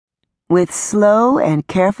With slow and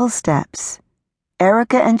careful steps,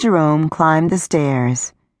 Erica and Jerome climbed the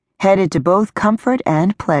stairs, headed to both comfort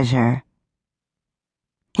and pleasure.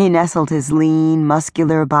 He nestled his lean,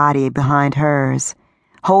 muscular body behind hers,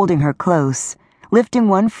 holding her close, lifting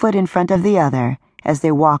one foot in front of the other as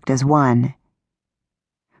they walked as one.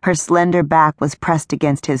 Her slender back was pressed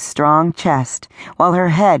against his strong chest, while her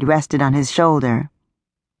head rested on his shoulder.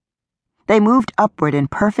 They moved upward in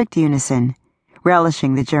perfect unison,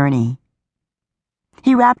 relishing the journey.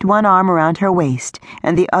 He wrapped one arm around her waist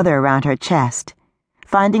and the other around her chest,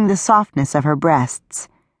 finding the softness of her breasts,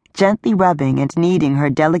 gently rubbing and kneading her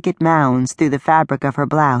delicate mounds through the fabric of her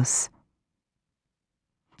blouse.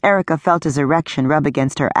 Erica felt his erection rub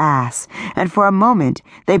against her ass, and for a moment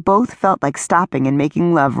they both felt like stopping and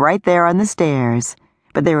making love right there on the stairs,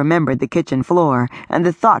 but they remembered the kitchen floor, and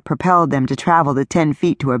the thought propelled them to travel the 10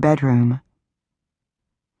 feet to her bedroom.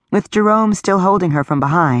 With Jerome still holding her from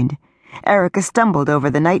behind, Erica stumbled over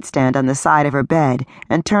the nightstand on the side of her bed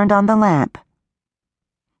and turned on the lamp.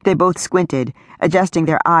 They both squinted, adjusting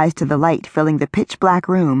their eyes to the light filling the pitch-black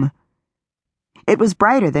room. It was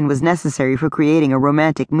brighter than was necessary for creating a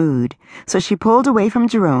romantic mood, so she pulled away from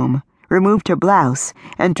Jerome, removed her blouse,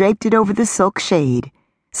 and draped it over the silk shade,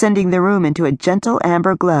 sending the room into a gentle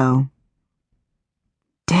amber glow.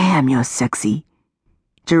 "Damn, you're sexy,"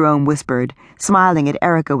 Jerome whispered, smiling at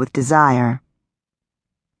Erica with desire.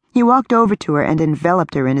 He walked over to her and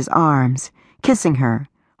enveloped her in his arms, kissing her,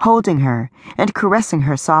 holding her, and caressing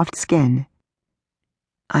her soft skin.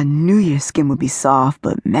 "I knew your skin would be soft,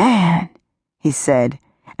 but man," he said,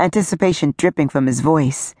 anticipation dripping from his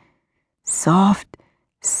voice. "Soft,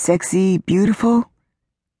 sexy, beautiful,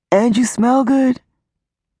 and you smell good."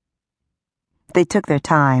 They took their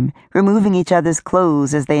time, removing each other's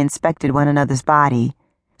clothes as they inspected one another's body,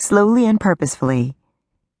 slowly and purposefully.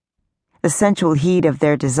 The sensual heat of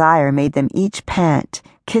their desire made them each pant,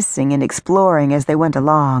 kissing and exploring as they went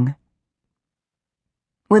along.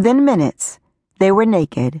 Within minutes, they were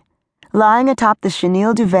naked, lying atop the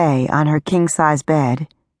chenille duvet on her king-size bed.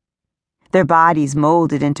 Their bodies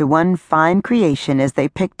molded into one fine creation as they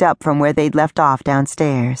picked up from where they'd left off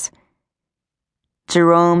downstairs.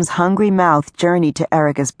 Jerome's hungry mouth journeyed to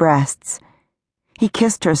Erica's breasts. He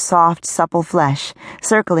kissed her soft, supple flesh,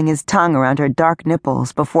 circling his tongue around her dark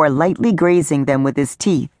nipples before lightly grazing them with his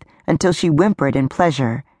teeth until she whimpered in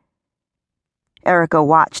pleasure. Erica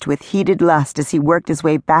watched with heated lust as he worked his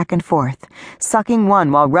way back and forth, sucking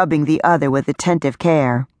one while rubbing the other with attentive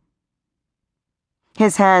care.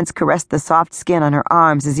 His hands caressed the soft skin on her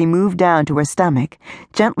arms as he moved down to her stomach,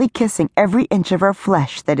 gently kissing every inch of her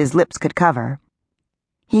flesh that his lips could cover.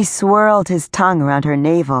 He swirled his tongue around her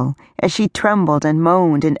navel as she trembled and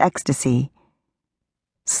moaned in ecstasy.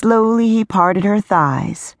 Slowly he parted her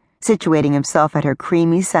thighs, situating himself at her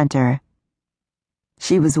creamy center.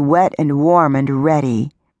 She was wet and warm and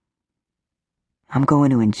ready. "I'm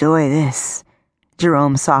going to enjoy this,"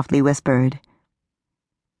 Jerome softly whispered.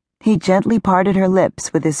 He gently parted her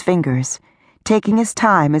lips with his fingers, taking his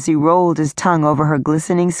time as he rolled his tongue over her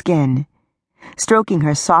glistening skin, stroking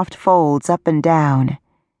her soft folds up and down.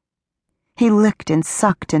 He licked and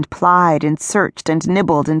sucked and plied and searched and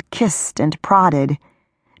nibbled and kissed and prodded,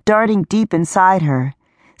 darting deep inside her,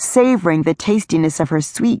 savoring the tastiness of her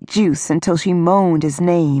sweet juice until she moaned his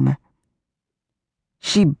name.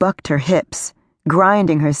 She bucked her hips,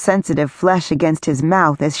 grinding her sensitive flesh against his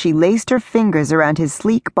mouth as she laced her fingers around his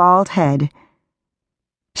sleek bald head.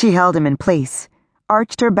 She held him in place,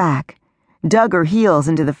 arched her back, dug her heels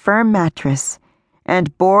into the firm mattress,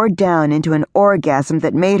 and bore down into an orgasm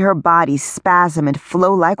that made her body spasm and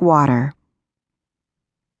flow like water.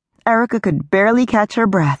 Erica could barely catch her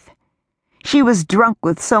breath. She was drunk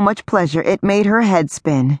with so much pleasure it made her head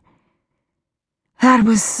spin. "That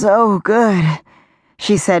was so good,"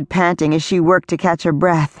 she said, panting as she worked to catch her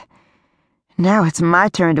breath. "Now it's my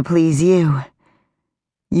turn to please you."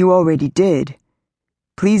 "You already did.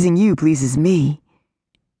 Pleasing you pleases me."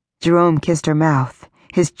 Jerome kissed her mouth,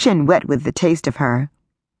 his chin wet with the taste of her.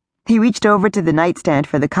 He reached over to the nightstand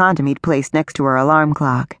for the condom he'd placed next to her alarm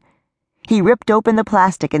clock. He ripped open the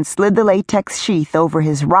plastic and slid the latex sheath over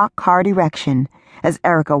his rock-hard erection as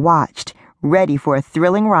Erica watched, ready for a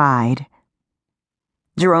thrilling ride.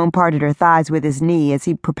 Jerome parted her thighs with his knee as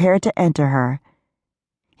he prepared to enter her.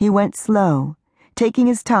 He went slow, taking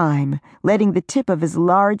his time, letting the tip of his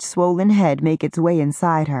large, swollen head make its way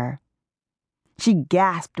inside her. She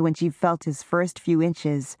gasped when she felt his first few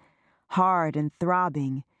inches, hard and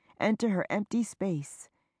throbbing, enter her empty space.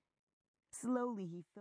 Slowly he